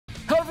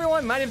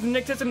everyone, my name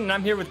is Nicktism, and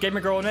I'm here with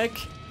Gamer Girl Nick.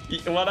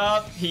 What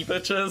up,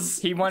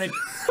 bitches? He wanted...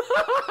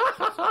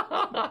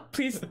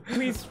 please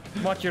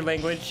watch your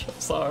language.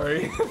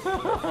 Sorry.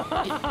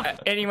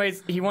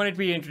 Anyways, he wanted to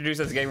be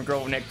introduced as Gamer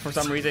Girl Nick for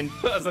some reason.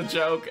 As a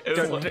joke.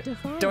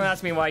 Don't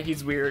ask me why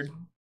he's weird.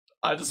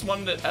 I just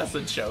wanted it as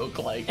a joke,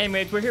 like...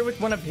 Anyways, we're here with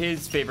one of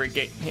his favorite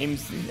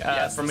games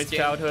yes, from his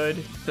childhood.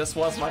 This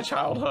was my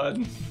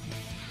childhood.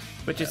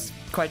 Which is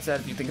quite sad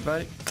if you think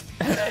about it.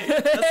 Hey,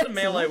 this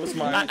Melee was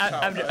my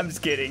childhood. I'm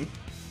just kidding.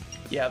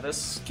 Yeah,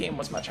 this game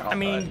was my childhood. I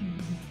mean...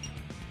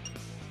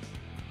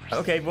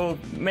 Okay, well,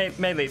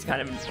 Melee's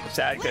kind of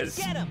sad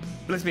because,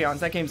 let's be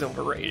honest, that game's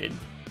overrated.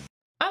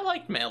 I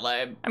liked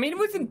Melee. I mean, it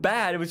wasn't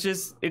bad, it was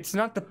just, it's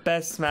not the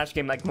best Smash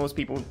game like most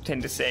people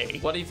tend to say.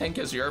 What do you think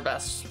is your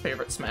best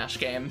favorite Smash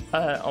game?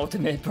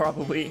 Ultimate,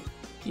 probably.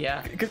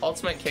 Yeah,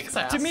 Ultimate kicks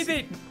ass. To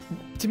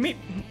me,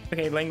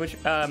 okay, language,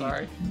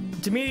 Sorry.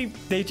 To me,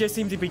 they just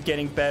seem to be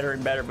getting better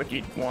and better with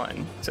each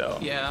one, so.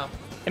 Yeah.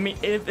 I mean,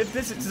 if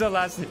this is the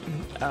last,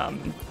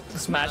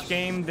 Smash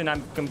game, then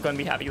I'm gonna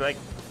be happy, like,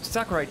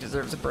 Sakurai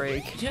deserves a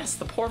break. Yes,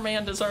 the poor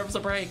man deserves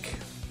a break.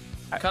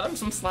 Cut him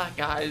some slack,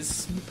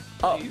 guys.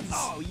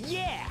 Oh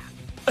yeah!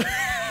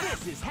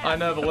 This is I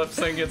know the lip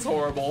sync is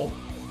horrible.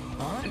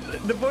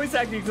 The voice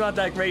acting's not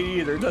that great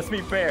either, let's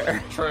be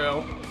fair.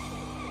 True.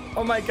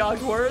 Oh my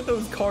gosh, what are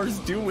those cars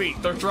doing?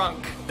 They're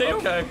drunk. They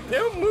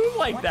don't move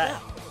like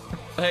that.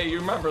 Hey, you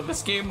remember,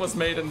 this game was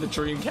made in the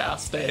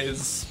Dreamcast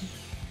days.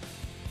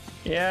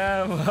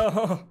 Yeah,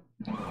 well...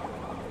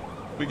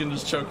 We can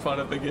just choke fun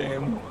at the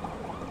game.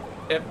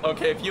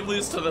 If you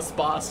lose to this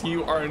boss,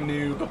 you are a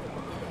noob.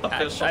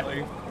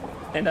 Officially.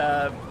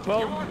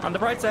 Well, on the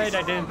bright side,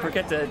 I didn't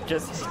forget to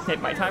just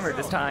hit my timer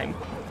this time.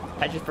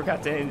 I just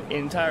forgot to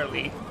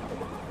entirely.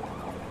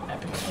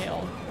 Epic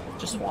fail.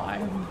 Just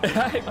why?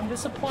 I'm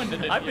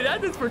disappointed in I've been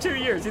at this for 2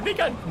 years. You think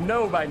I'd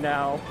know by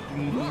now?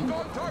 Mm-hmm.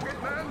 Lock on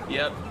target, man.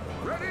 Yep.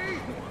 Ready?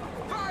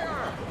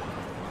 Fire!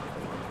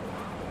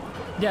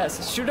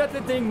 Yes, shoot at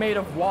the thing made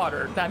of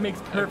water. That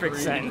makes perfect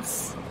Agreed.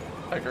 sense.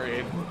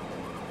 Agreed.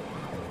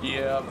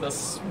 Yeah,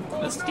 this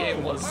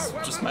game was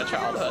just my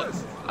childhood.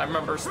 I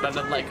remember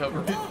spending like over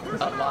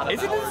a lot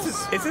of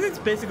hours. Isn't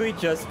it basically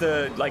just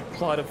the like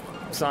plot of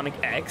Sonic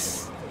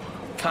X?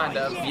 Kind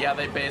of, yeah.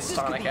 They based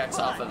Sonic X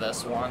off of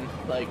this one,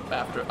 like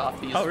off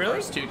these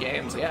first two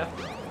games. Yeah.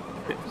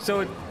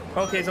 So,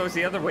 okay, so it's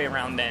the other way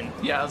around then.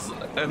 Yes,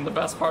 and the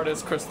best part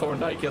is Chris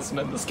Thorndike isn't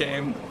in this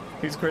game.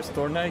 Who's Chris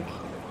Thorndike?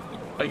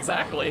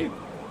 Exactly.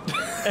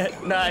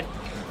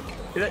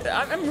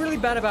 I'm really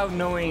bad about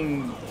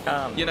knowing.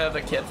 You know,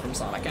 the kid from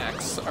Sonic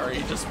X, or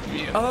you just.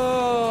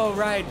 Oh,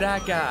 right,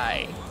 that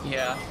guy.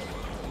 Yeah.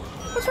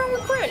 What's wrong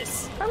with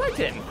Chris? I liked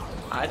him.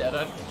 I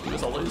didn't. He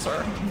was a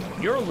loser.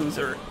 You're a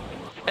loser.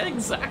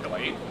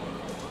 Exactly.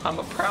 I'm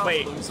a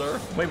proud loser.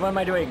 Wait, what am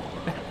I doing?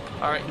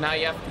 All right, now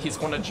he's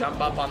going to jump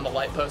up on the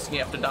light post, and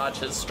you have to dodge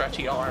his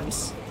stretchy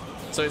arms.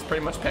 So he's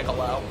pretty much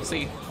Piccolo.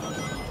 See?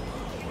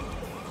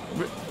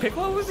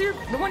 Piccolo was the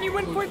one you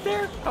went for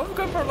there? I was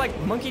going for like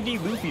Monkey D.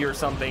 Luffy or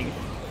something.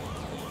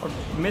 Or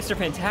Mr.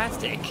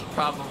 Fantastic.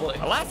 Probably.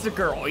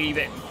 Elastigirl,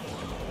 even.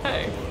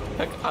 Hey,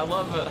 I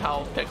love it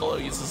how Piccolo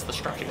uses the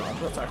stretchy arms.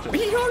 That's actually.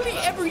 He hardly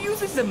ever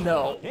uses them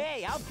though.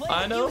 Hey, I'll play.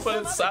 I know,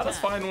 but it's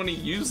satisfying when he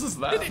uses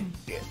them.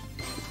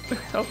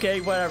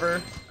 Okay,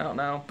 whatever. I don't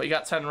know, but you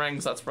got 10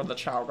 rings. That's for the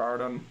Chow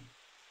Garden.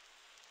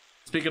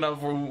 Speaking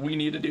of, we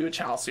need to do a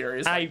Chow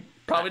series.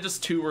 Probably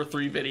just 2 or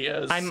 3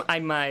 videos. I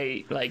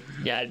might like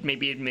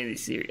maybe a mini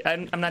series.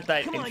 I'm not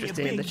that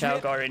interested in the Chow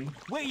Garden.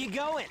 Where you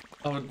going?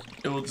 Oh,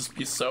 it will just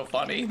be so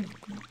funny.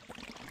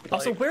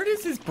 Also, where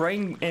does his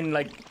brain and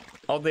like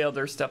all the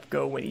other stuff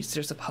go when he's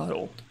just a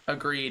puddle?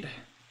 Agreed.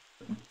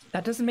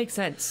 That doesn't make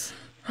sense.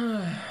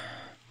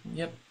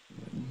 Yep.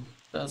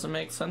 Doesn't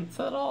make sense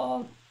at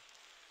all.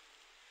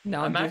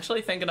 No, I'm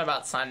actually thinking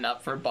about signing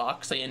up for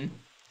boxing.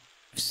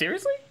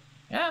 Seriously?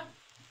 Yeah.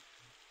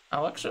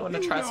 I actually want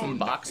to try some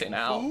boxing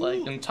out,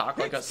 like, and talk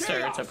like a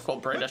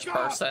stereotypical British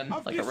person,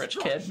 like a rich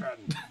kid.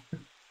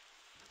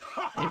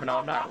 Even though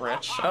I'm not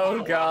rich.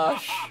 Oh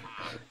gosh.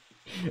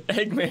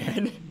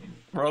 Eggman.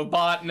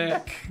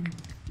 Robotnik.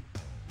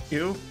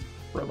 You?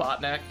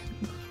 Robotnik.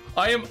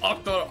 I am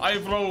Dr.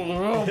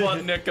 Ivro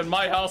Robotnik, and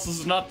my house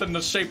is not in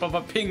the shape of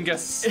a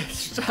pingus.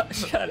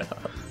 Shut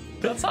up.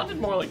 That sounded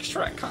more like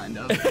Shrek, kind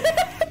of.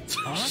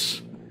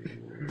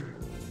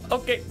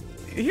 Okay,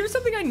 here's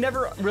something I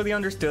never really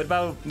understood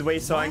about the way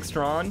Sonic's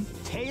drawn.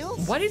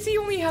 Tails? Why does he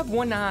only have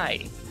one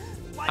eye?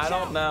 I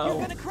don't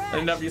know.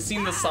 And have you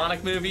seen the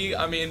Sonic movie?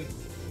 I mean...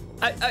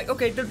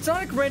 okay, the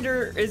Sonic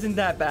render isn't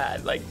that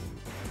bad. Like,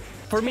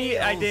 for me,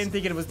 I didn't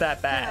think it was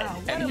that bad.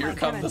 And here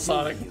comes the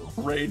Sonic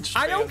Rage.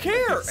 I don't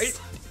care!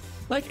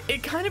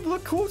 It kind of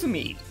looked cool to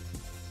me.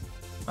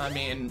 I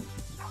mean...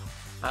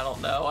 I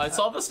don't know. I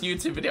saw this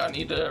YouTube video. I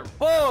need to.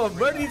 Whoa!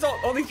 Where do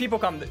all these people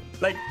come?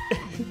 Like,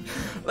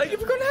 like if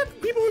we're gonna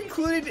have people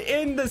included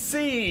in the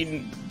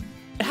scene,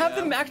 have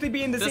them actually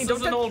be in the scene. This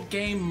is an old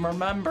game.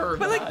 Remember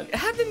but that. Like,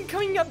 have them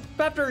coming up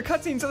after a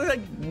cutscene. So they're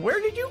like,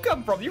 "Where did you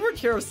come from? You weren't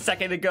here a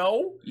second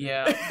ago."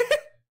 Yeah.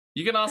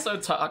 You can also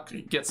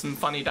get some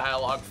funny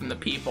dialogue from the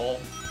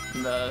people.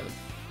 I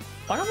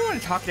don't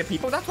want to talk to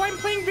people. That's why I'm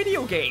playing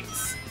video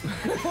games.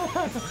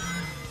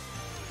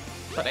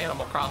 But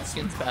Animal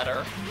Crossing's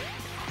better.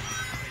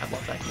 I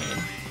love that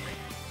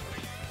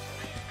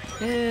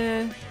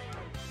game.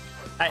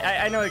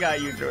 I know I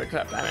got you through it,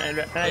 and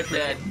It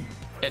did.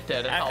 It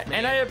did. It helped me.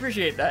 And I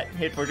appreciate that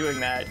hit for doing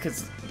that,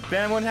 because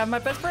then I wouldn't have my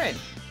best friend.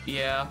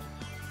 Yeah.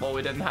 Well,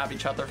 we didn't have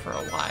each other for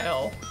a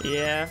while.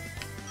 Yeah.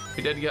 I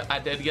did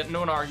get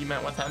into an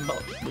argument with him,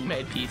 but we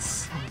made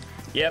peace.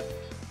 Yep.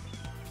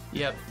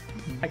 Yep.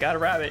 I got a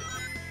rabbit.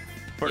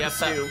 For the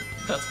stew.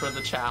 That's for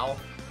the chow.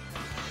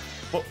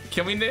 Well,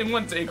 can we name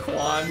one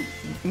Daquan?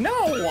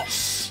 No!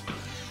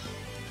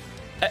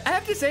 I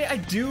have to say, I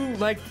do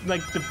like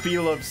the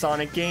feel of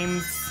Sonic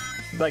games,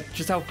 like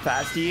just how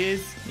fast he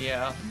is.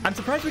 Yeah. I'm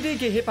surprised we didn't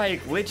get hit by a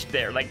glitch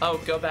there. Like,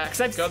 oh, go back.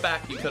 Go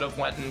back. You could have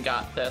went and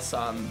got this.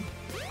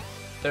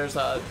 There's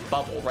a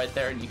bubble right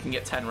there, and you can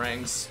get 10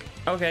 rings.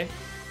 Okay.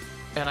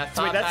 And I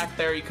thought back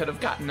there you could have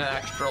gotten an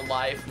extra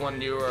life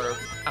when you were.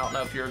 I don't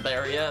know if you're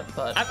there yet,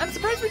 but I'm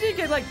surprised we didn't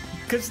get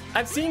because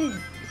I've seen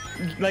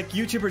like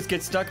YouTubers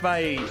get stuck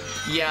by.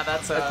 Yeah,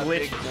 that's a glitch.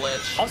 Big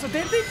glitch. Also,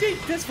 didn't they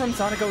take this from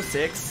Sonic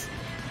 06?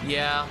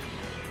 Yeah.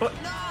 But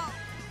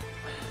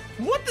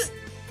what the?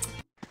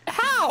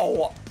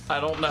 How? I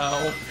don't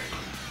know.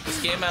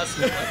 This game has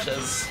some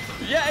glitches.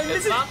 Yeah, and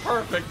it's not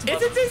perfect.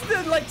 Isn't this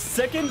the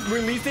second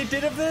release they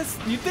did of this?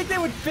 You'd think they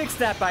would fix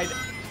that by.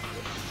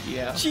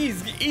 Yeah.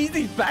 Jeez,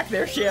 easy back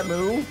there,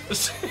 Shamu.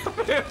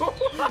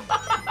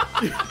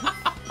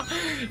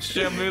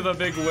 Shamu the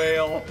big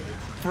whale.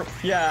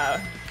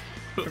 Yeah.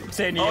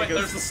 San Diego. Oh, wait,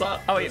 there's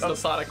the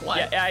Sonic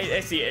light. Yeah, I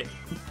see it.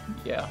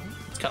 Yeah,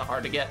 it's kind of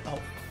hard to get.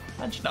 Oh,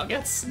 bunch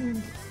nuggets.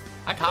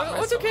 I caught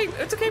myself. It's okay.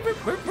 It's okay.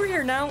 We're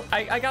here now.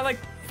 I got like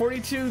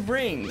 42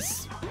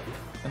 rings.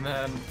 And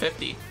then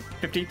 50.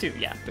 52,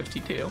 yeah.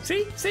 52.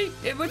 See,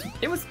 it was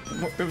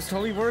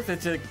totally worth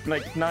it to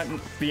not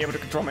be able to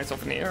control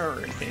myself in the air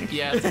or anything.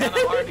 Yeah, it's kind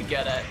of hard to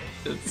get it.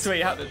 So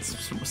wait, it's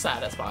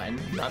satisfying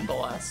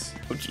nonetheless.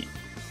 Oh gee.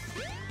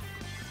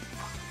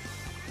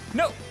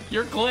 No,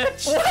 you're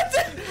glitched. What?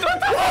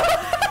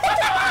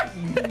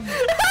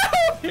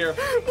 Here.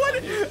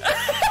 What?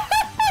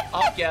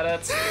 I'll get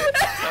it.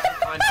 Have to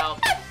find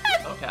out.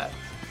 Okay.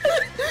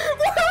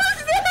 What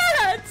was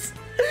that?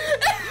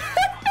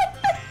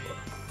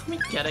 Let me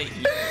get it,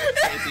 you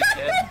crazy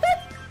kid.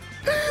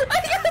 I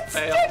got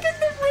stuck in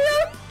the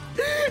room.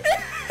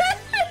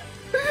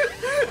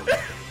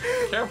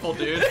 Careful,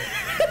 dude.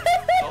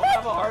 Don't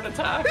have a heart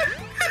attack.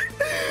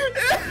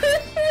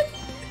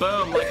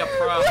 Boom, like a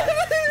pro.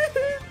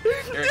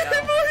 Here you go.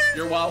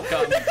 You're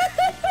welcome.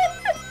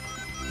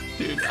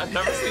 Dude, I've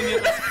never seen you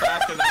this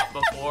cracking up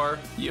before.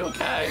 You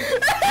okay?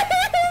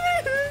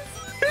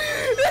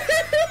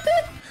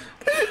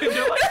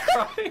 You're like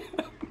crying.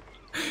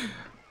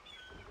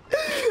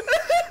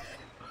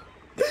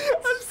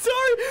 I'm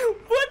sorry.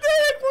 What the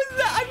heck was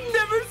that? I've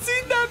never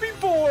seen that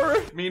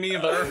before. Me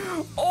neither.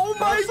 Oh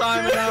my First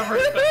time in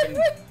everything.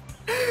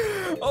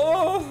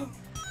 Oh.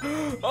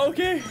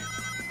 Okay.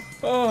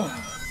 Oh.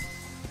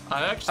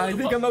 I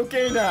think I'm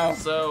okay now.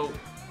 So,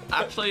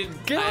 actually,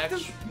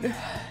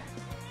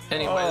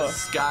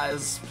 anyways,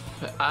 guys.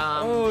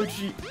 Oh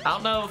gee. I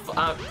don't know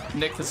if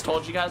Nick has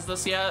told you guys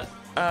this yet.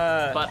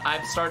 But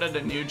I've started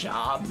a new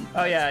job.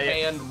 Oh yeah,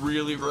 paying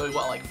really, really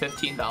well, like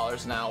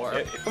 $15 an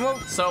hour.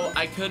 So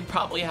I could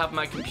probably have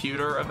my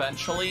computer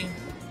eventually.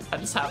 I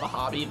just have a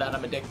hobby that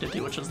I'm addicted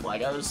to, which is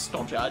Legos.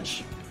 Don't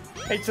judge.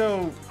 Hey,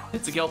 so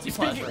it's a guilty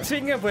pleasure.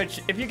 Speaking of which,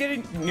 if you get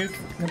a new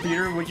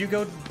computer, would you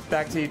go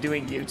back to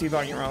doing YouTube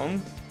on your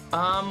own?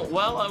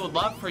 Well, I would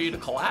love for you to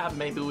collab.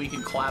 Maybe we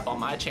can collab on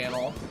my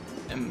channel,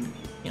 and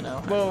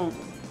Well,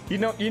 you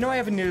know, I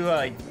have a new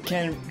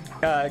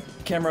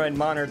camera and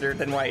monitor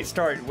than what I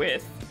started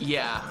with.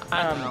 Yeah,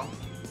 I know.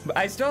 But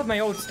I still have my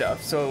old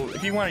stuff, so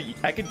if you want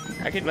to, I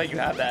could let you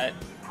have that.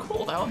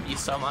 Cool, that would be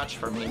so much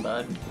for me,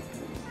 bud.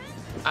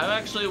 I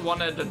actually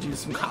wanted to do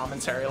some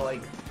commentary,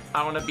 like,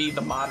 I want to be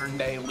the modern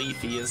day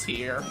Leafy is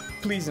here.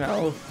 Please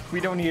no,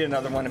 we don't need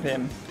another one of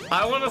him.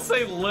 I want to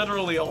say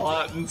literally a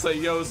lot and say,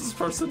 yo, is this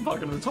person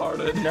fucking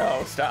retarded?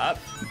 No, stop.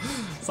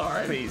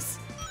 Sorry. Please.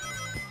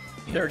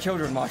 There are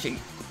children watching.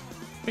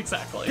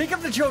 Exactly. Think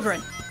of the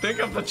children. Think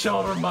of the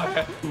children,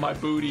 my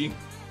booty.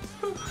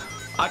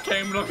 I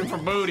came looking for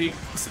booty.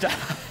 Stop.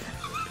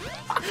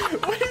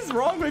 What is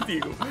wrong with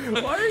you?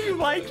 Why are you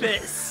like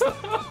this?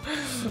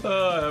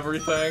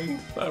 Everything.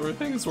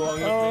 Everything's wrong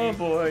with me. Oh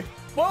boy.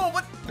 Whoa,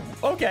 what?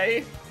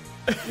 Okay.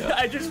 Yep.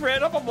 I just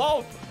ran up a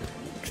wall.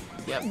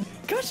 Yep.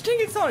 Gosh dang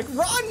it, Sonic,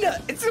 run!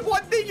 It's the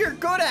one thing you're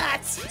good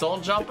at!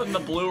 Don't jump in the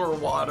bluer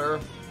water.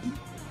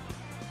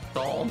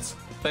 Don't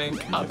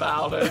think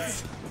about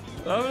it.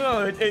 Oh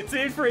no, it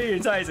seems pretty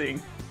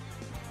enticing.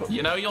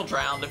 You know you'll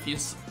drown if you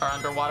are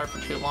underwater for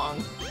too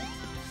long.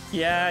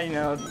 Yeah, you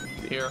know.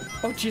 Here.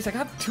 Oh jeez, I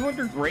got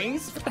 200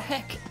 rings? What the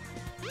heck?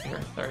 Here,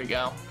 there you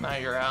go. Now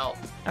you're out.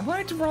 I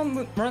wanted to run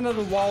to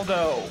the wall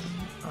though.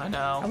 I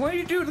know. I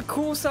wanted to do the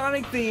cool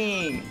Sonic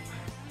thing.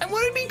 I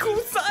want to be cool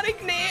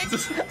Sonic, Nick.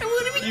 I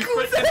want to be You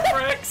cool freaking Sonic.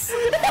 pricks!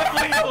 When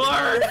will you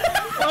learn?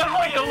 When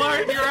will you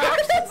learn your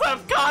actions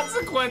have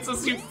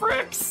consequences, you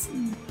fricks?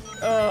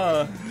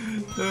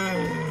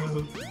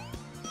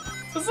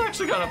 This is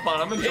actually kind of fun.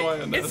 I'm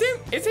enjoying this.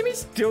 Is he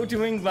still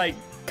doing like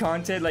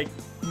content? Like,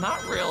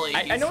 Not really.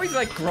 I know he's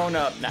like grown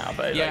up now,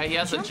 but Yeah, like, he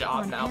has a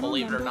job now,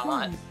 believe it or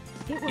not.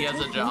 He has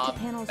a job,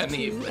 and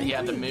he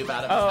had to move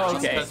out of his Oh, house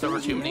okay. because there were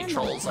too many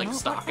trolls like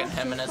stalking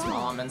him and his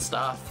mom and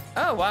stuff.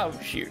 oh wow,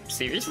 shoot,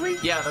 seriously?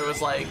 Yeah, there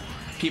was like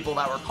people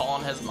that were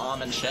calling his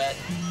mom and shit,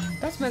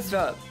 That's messed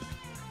up.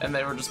 and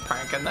they were just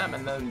pranking them,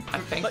 and then I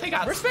think they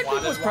got Respect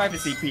swatted people's once.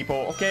 privacy,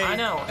 people. Okay. I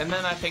know, and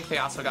then I think they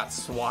also got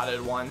swatted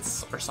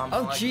once or something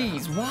Oh like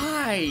jeez, that.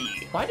 why?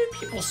 Why do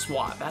people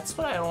swat? That's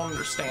what I don't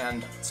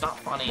understand. It's not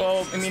funny.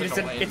 Well, It's I mean, just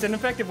annoying. it's an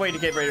effective way to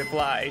get rid of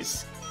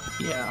flies.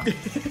 Yeah.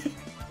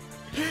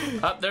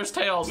 There's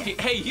Tails.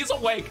 Hey, he's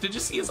awake. Did you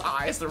see his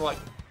eyes? They're like,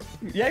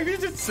 Yeah, he's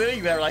just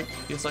sitting there like,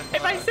 he's like,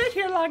 if I "What?" sit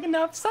here long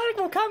enough, Sonic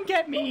will come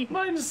get me.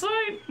 My knight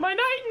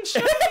in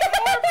shining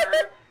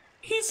armor.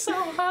 He's so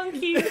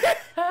hunky.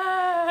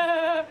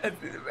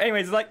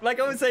 Anyways, like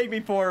I was saying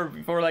before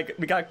like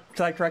we got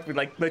sidetracked with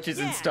like glitches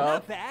Yeah, and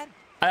stuff. not bad.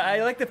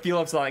 I like the feel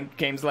of Sonic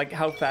games, like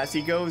how fast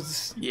he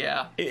goes.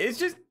 Yeah. It's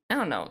just, I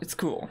don't know, it's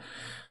cool.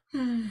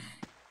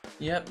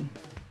 Yep.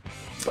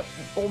 But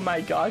oh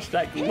my gosh,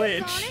 that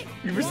glitch! Sonic.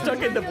 You were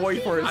stuck in the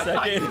void for a I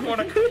thought you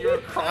second. were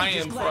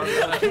crying for a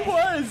I minute.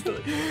 was.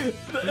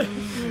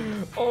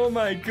 Oh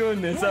my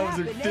goodness, that was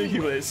What happened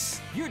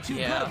ridiculous. You're too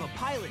Yeah. good of a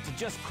pilot to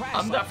just crash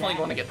I'm like definitely that.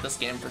 going to get this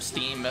game for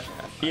Steam.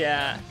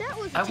 Yeah. That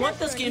was I want just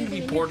this for game to be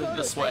using a new ported to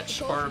the prototype Switch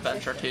propulsion or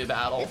Adventure system. 2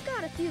 Battle. It's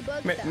got a few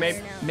bugs Ma- to ma- iron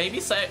out. Maybe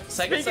Sega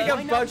Speaking said, Why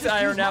of not bugs just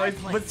iron use now, my was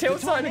plane, Tails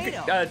the Sonic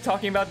tornado?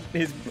 talking about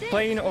his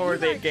plane or You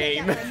the gotta check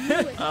game? out our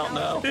newest I don't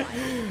know. power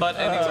supply. But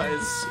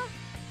anyways,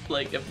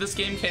 like if this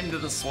game came to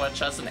the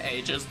Switch as an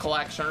ages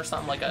collection or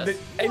something like a,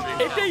 If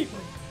they, A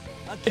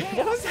what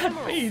chaos was that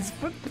emerald. face?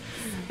 What?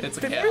 it's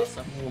a the chaos. first-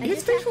 I His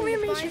just facial happened to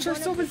animations find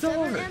are so one of the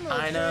seven bizarre. emeralds I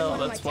during know,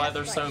 one of that's my why test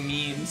there's so flights.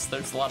 memes.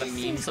 There's a lot of Just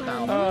memes seems about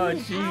kinda it. Oh, mean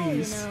and foul,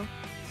 you jeez. know.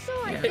 So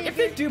I Yeah. If they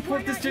figured, do why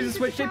port this not to the use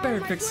Switch, they power better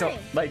of my fix some, plane?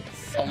 like,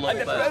 A little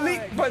bit. at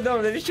least, but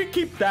no, they should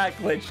keep that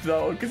glitch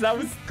though, because that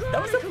was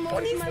the Come on,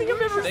 funniest my thing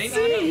I've ever They workshop.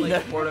 need to seen.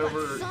 like port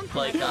over, Something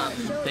like I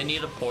can show they you.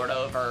 need to port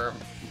over.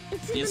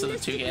 These are the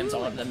two games I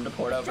want them to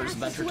port over: is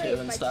Adventure 2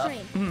 and stuff.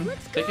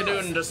 They could do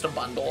it in just a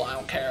bundle. I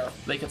don't care.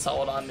 They could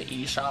sell it on the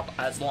eShop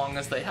as long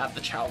as they have the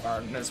Chow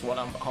Garden. Is what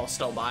I'll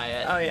still buy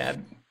it. Oh yeah,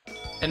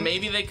 And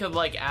maybe they could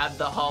like add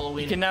the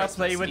Halloween. you can now Christmas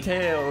play with theme.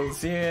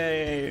 Tails.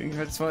 Yay!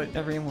 That's what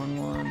everyone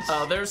wants.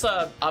 Oh, there's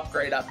a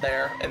upgrade up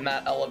there in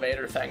that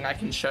elevator thing. I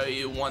can show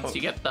you once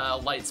you get the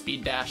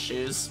Lightspeed Dash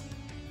shoes.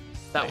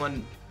 That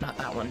one, not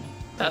that one.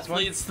 That one?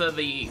 leads to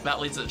the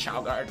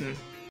Chow Garden.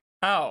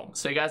 Oh,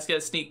 So you guys get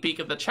a sneak peek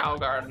of the Chow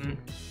Garden.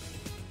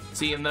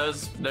 See, and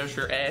there's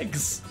your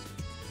eggs.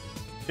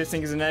 this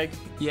thing is an egg.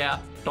 Yeah,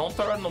 don't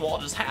throw it in the wall,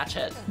 just hatch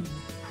it.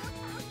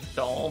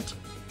 Don't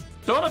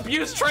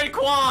abuse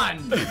Traquan!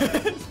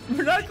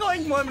 We're not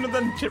calling one of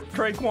them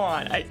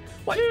Traquan.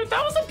 What? Dude,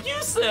 that was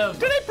abusive!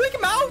 Did I break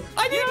him out?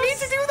 I didn't mean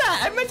to do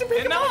that. I meant to pick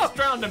And him now he's up.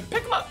 drowned him.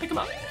 Pick him up, pick him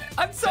up.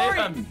 I'm sorry.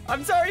 him.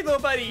 I'm sorry, little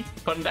buddy.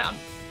 Put him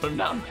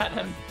down, pet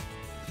him.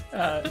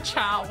 The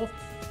Chow.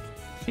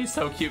 He's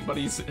so cute, but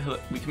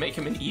we can make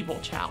him an evil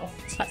Chow.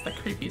 It's just the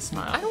creepy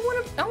smile.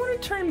 I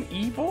want to turn him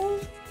evil.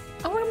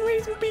 I want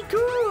him to be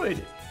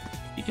good.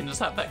 You can just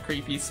have that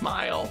creepy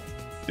smile.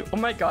 Oh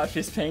my gosh,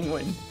 this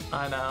penguin.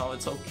 I know,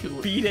 it's so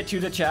cute. Feed it to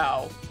the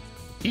chow.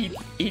 Eat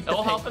the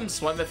It'll help penguin. him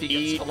swim if he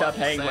gets Eat to the level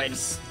penguin.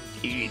 6.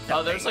 Eat the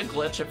Oh, there's a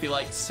glitch if you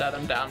like set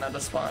him down at a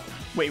spot.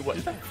 Wait, what?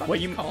 What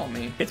you Call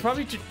me? It's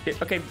probably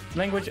okay.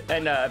 Language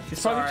and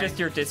it's probably Sorry. just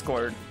your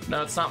Discord.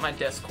 No, it's not my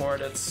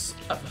Discord. It's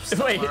a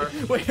Wait, seller.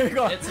 wait, hang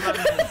on. It's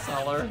a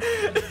seller.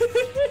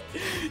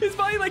 It's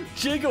probably like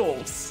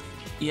jiggles.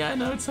 Yeah, I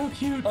know, it's so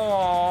cute.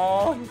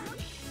 Aww.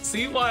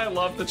 See why I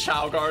love the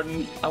Chow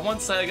Garden? I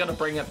once said I gotta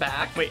bring it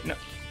back. Wait, no.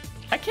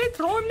 I can't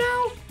throw him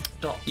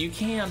now. You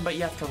can, but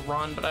you have to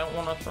run. But I don't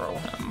want to throw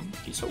him.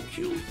 He's so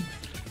cute.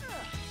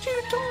 Dude,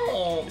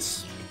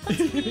 don't.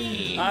 That's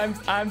mean.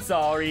 I'm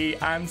sorry.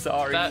 I'm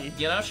sorry.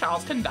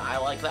 Chows can die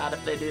like that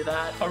if they do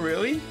that. Oh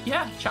really?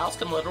 Yeah, chows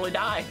can literally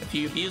die if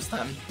you abuse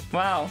them.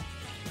 Wow.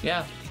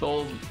 Yeah,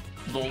 they'll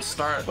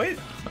start. Wait,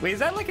 is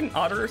that like an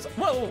otter?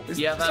 Whoa!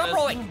 Yeah, that stop is-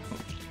 rolling.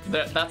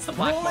 That's the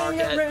black Rolling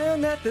market.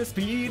 around at the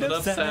speed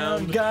of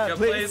sound. Got Got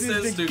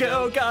places to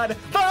go. Gotta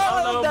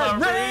follow that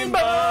my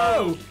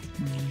rainbow.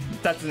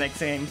 That's the next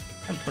thing.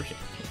 Unfortunately.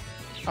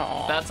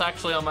 Aw. That's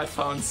actually on my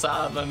phone.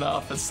 Sad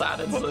enough, as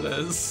sad as it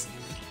is.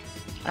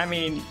 I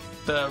mean,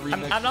 The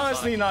remix. I'm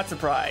honestly design. not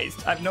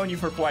surprised. I've known you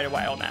for quite a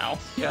while now.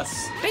 Yes.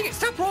 Dang it!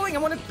 Stop rolling. I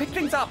want to pick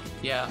things up.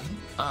 Yeah.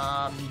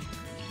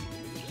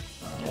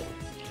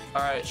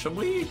 All right. Should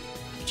we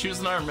choose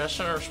another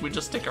mission, or should we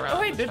just stick around?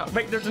 Oh wait, at the town?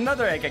 wait. There's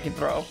another egg I can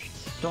throw.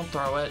 Don't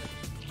throw it.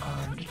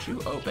 Did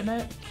you open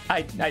it?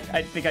 I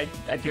think I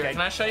Here,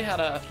 can I show you how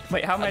to?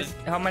 wait. How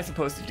how am I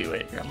supposed to do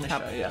it? Here, let me How-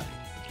 show you.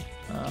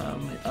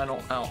 I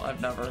don't know.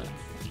 I've never.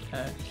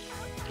 Okay.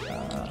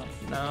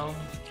 No.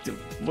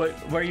 What?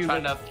 Where are you?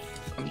 Trying to.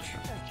 I'm sure.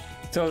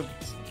 So,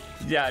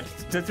 yeah,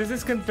 this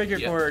is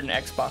configured for an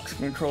Xbox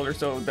controller,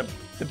 so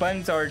the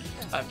buttons are...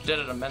 I did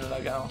it a minute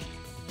ago.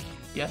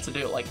 You have to do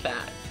it like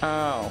that.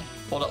 Oh.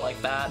 Hold it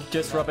like that.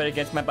 Just rub it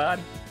against my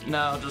body?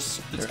 No,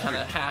 just kind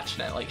of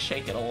hatching it, like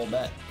shake it a little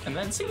bit. And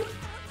then see,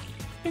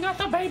 you got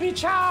the baby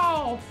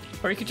chow!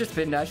 Or you could just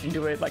spin dash and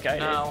do it like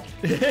I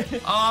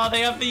did. Oh,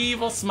 they have the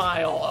evil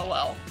smile. Oh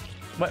well.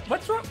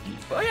 What's wrong?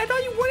 Oh, yeah, I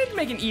thought you wanted to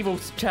make an evil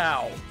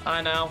chow.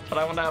 I know, but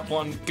I want to have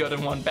one good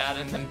and one bad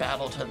and then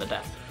battle to the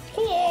death.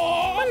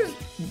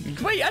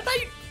 Wait, I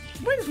thought you...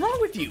 What is wrong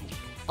with you?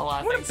 A lot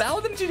of you want things. to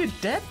battle them to the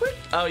death? What?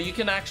 Oh, you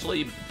can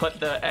actually put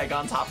the egg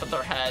on top of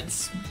their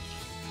heads.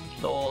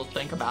 They'll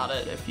think about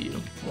it if you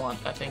want.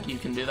 I think you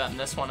can do that in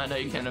this one. I know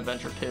you can in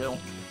Adventure 2.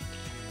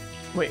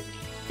 Wait,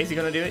 is he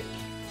gonna do it?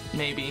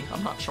 Maybe,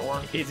 I'm not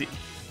sure. Is he?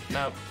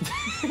 Nope.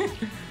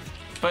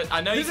 But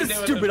I know this you can is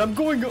do stupid. it. I'm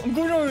going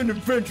on an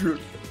adventure.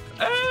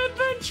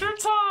 Adventure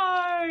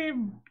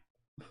time!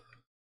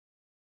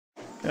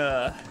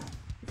 Yeah.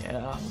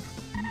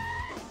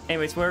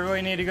 Anyways, where do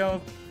I need to go?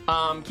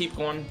 Keep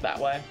going that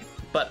way.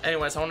 But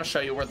anyways, I want to show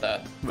you where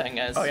the thing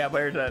is. Oh yeah,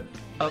 where's the...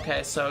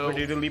 Okay, so where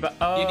do you leave?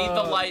 Oh. You need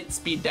the light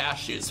speed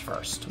dash shoes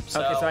first.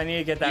 So okay, so I need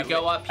to get that. You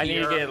go up here. I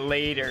need to get it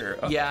later.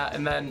 Okay. Yeah,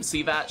 and then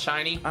see that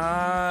shiny?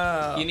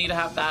 Oh. You need to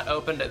have that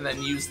opened and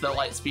then use the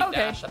light speed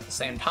dash at the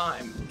same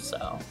time.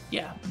 So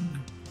yeah.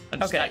 I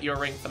just got your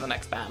ring for the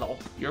next battle.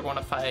 You're going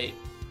to fight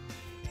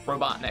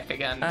Robotnik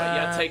again, but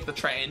you gotta take the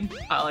train.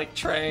 I like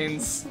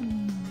trains.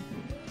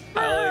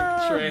 I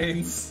like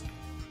trains.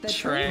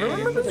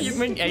 Remember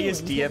when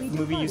ASDF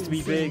movie used to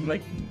be big?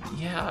 Like,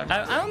 yeah.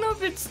 I don't know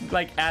if it's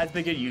like as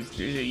big as it used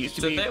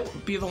to be. Did they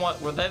be the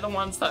one? Were they the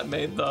ones that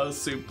made the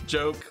soup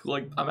joke?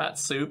 Like, I'm at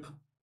soup.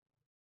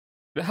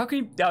 How can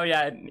you? Oh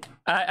yeah,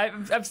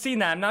 I've seen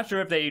that. I'm not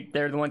sure if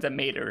they're the ones that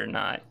made it or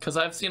not. Because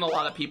I've seen a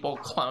lot of people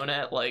clone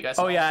it. Like I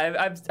saw. Oh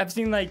yeah, I've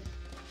seen like.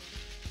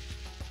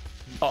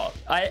 Oh,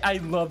 I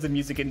love the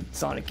music in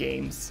Sonic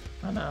games.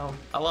 I know.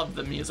 I love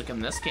the music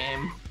in this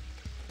game.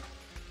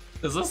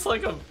 Is this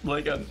like a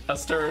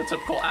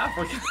stereotypical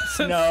African?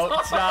 No,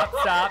 stop.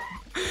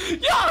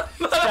 Yeah!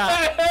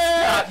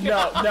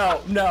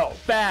 Stop. No.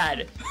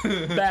 Bad.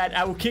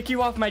 I will kick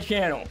you off my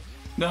channel.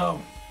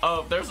 No.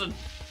 Oh, there's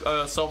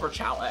a silver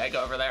chow egg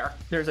over there.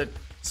 There's a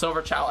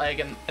silver chow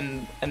egg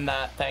and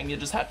that thing. You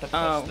just have to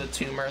push the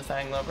tumor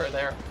thing over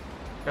there.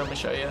 Here, let me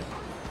show you.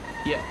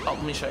 Yeah,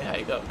 let me show you how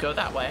you go. Go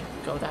that way.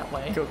 Go that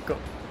way. Go.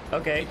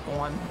 Okay. Keep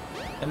going.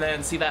 And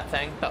then see that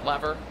thing, that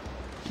lever?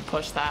 You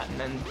push that and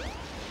then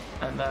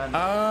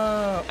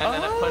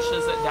it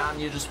pushes it down.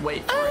 You just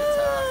wait for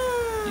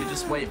it to. You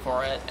just wait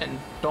for it and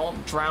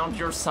don't drown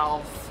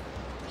yourself,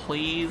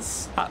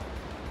 please.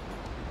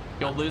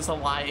 You'll lose a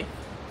life.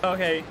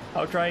 Okay,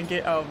 I'll try and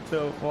get out of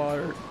the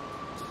water.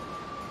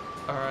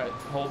 All right,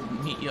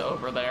 meet you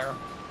over there.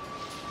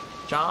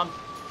 Jump!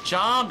 You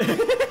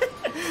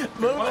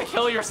want to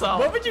kill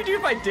yourself. What would you do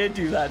if I did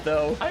do that,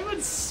 though? I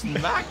would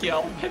smack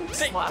you and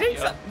slap you.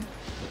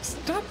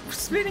 Stop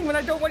spinning when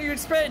I don't want you to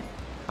spin.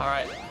 All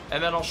right,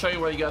 and then I'll show you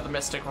where you go to the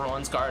Mystic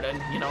Ruins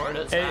Garden. You know where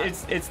it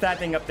is? It's that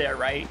thing up there,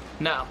 right?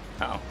 No.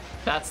 Oh.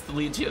 That's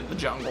leads you to the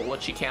jungle,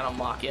 which you can't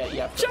unlock yet.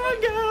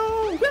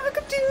 Jungle!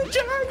 Welcome to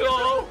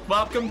jungle!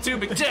 Welcome to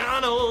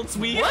McDonald's!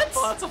 We have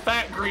lots of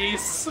fat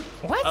grease!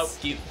 What? Oh,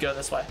 you go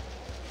this way.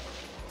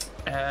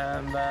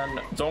 And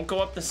then don't go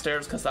up the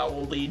stairs because that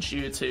will lead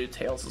you to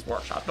Tails'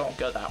 workshop. Don't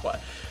go that way.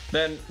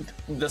 Then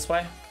this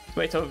way.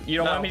 Wait, so you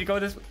don't want me to go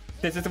this way?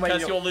 This is the way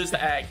because you'll lose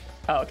the egg.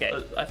 Oh, okay.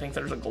 I think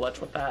there's a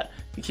glitch with that.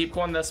 You keep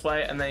going this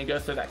way and then you go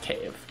through that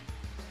cave.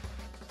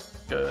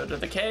 Go to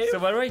the cave. So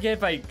what do I get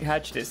if I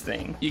hatch this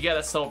thing? You get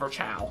a silver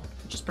chow,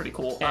 which is pretty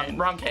cool.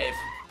 Wrong cave.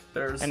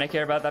 And I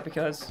care about that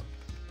because...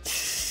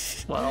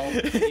 Well,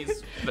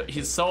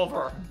 he's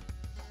silver.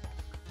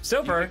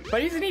 Silver?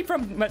 But isn't he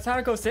from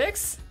Sonic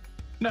 06?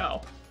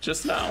 No,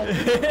 just no.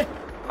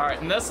 All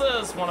right, and this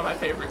is one of my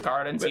favorite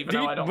gardens, even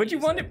though I don't. Would you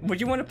want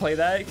to play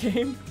that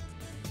game?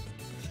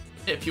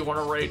 If you want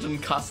to rage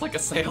and cuss like a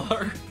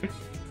sailor.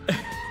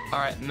 All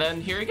right, and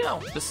then here you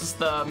go. This is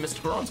the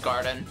Mystic Ruins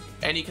Garden,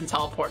 and you can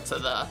teleport to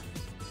the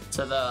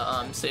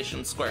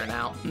station square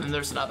now. And then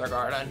there's another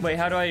garden. Wait,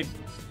 how do I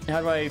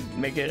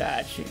make it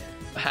hatch?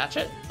 Hatch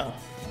it? Oh,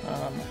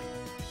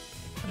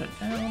 put it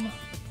down.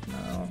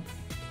 No.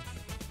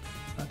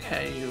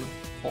 Okay, you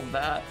hold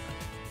that.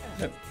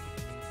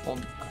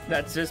 Hold.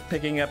 That's just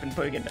picking up and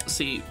putting it down.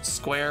 See,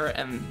 square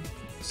and.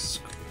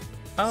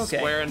 Okay.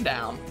 Square and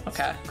down.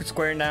 Okay.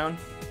 Square and down.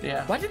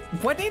 Yeah.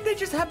 Why didn't they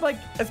just have like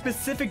a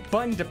specific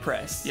button to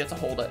press? You have to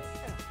hold it.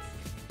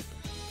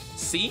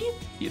 See?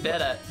 You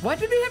did it. Why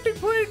did they have to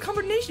put a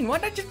combination? Why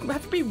not just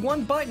have to be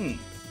one button?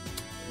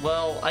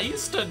 Well, I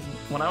used to,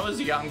 when I was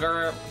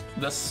younger,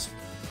 this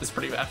is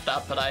pretty effed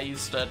up, but I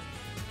used to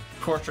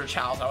torture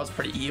Chows. I was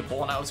pretty evil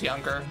when I was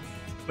younger.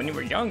 When you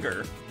were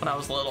younger? When I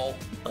was little,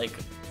 like,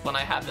 when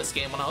I had this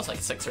game when I was like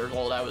 6 years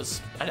old, I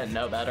didn't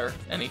know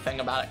anything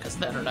about it because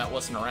the internet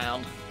wasn't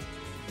around.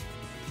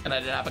 and I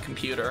didn't have a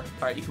computer.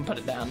 All right, you can put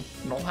it down,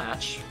 and it'll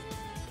hatch.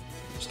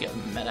 Just give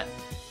him a minute.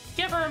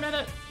 Give her a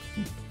minute.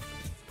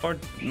 Or,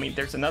 I mean,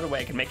 there's another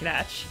way I can make it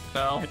hatch.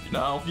 No,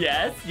 no.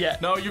 Yes, yeah.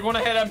 No, you're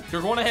gonna hit him.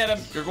 You're gonna hit him.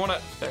 You're gonna.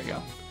 There you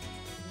go.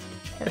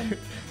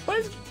 What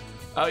is...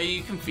 Oh,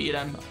 you can feed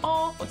him.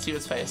 Oh, let's see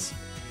his face. He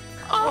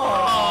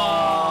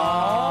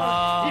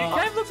Oh.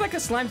 kind of looks like a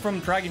slime from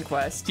Dragon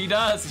Quest. He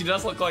does. He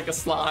does look like a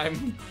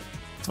slime.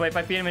 So if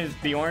I feed him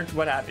the orange,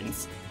 what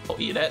happens? He'll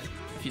eat it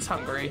if he's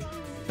hungry.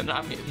 Then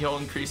he'll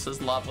increase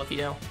his love with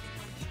you.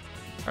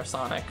 Or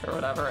Sonic, or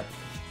whatever.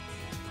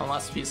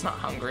 Unless he's not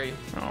hungry.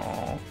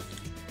 Oh.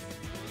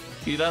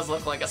 He does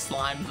look like a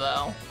slime,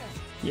 though.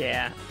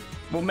 Yeah.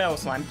 Well, metal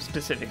slime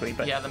specifically,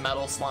 but... Yeah, the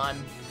metal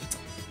slime.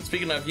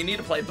 Speaking of, you need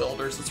to play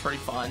Builders. It's pretty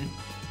fun.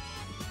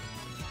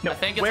 No, I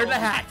think it's wear the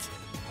only- hat!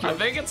 I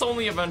think it's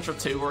only Adventure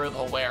 2 where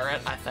they'll wear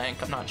it, I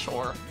think. I'm not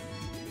sure.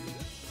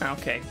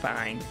 Okay,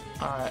 fine.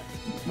 Alright.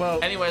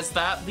 Well, Anyways,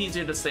 that leads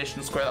you to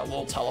Station Square, that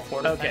little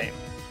teleporter okay. thing.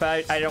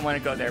 But I don't want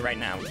to go there right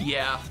now.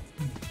 Yeah.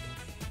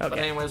 But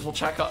Okay. anyways, we'll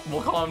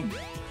call him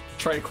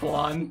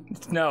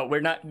Traquan. No,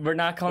 we're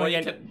not calling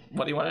it...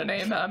 What do you want to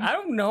name him? I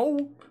don't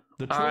know.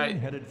 The All train right.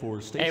 headed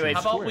for Station Anyways.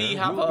 How about Square we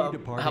have will be a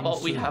departing soon.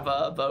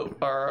 vote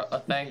or a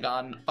thing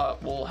on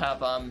we'll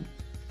have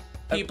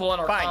people in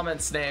our fine.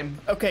 comments name.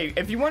 Okay,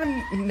 if you want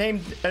to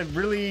name a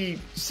really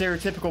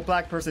stereotypical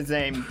black person's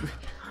name,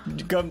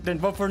 then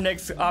vote for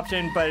Nick's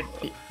option, but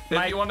you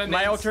wanna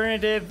my name-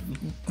 alternative,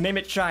 name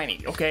it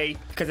Shiny, okay?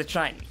 Because it's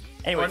shiny.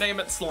 Anyway. Or name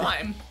it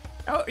Slime.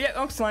 Oh,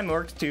 yeah, slime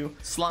works too.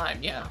 Slime,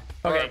 yeah.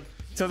 Okay, Or-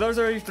 so those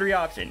are your three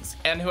options.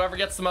 and whoever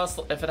gets the most,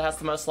 if it has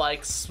the most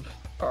likes,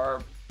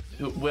 or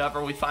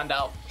whoever we find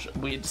out,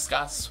 we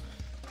discuss,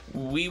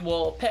 we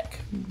will pick.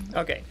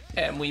 Okay.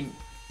 And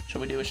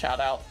should we do a shout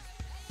out?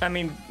 I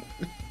mean,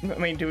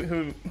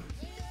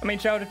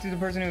 shout out to the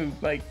person who,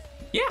 like,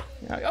 Yeah.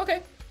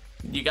 okay,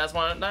 You guys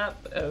want that?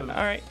 all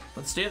right.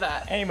 Let's do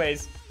that.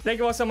 Anyways, thank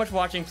you all so much for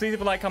watching. Please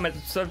leave a like, comment,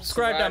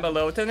 subscribe down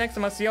below. Till next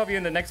time, I'll see all of you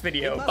in the next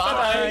video. Must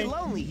Bye. be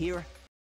lonely here.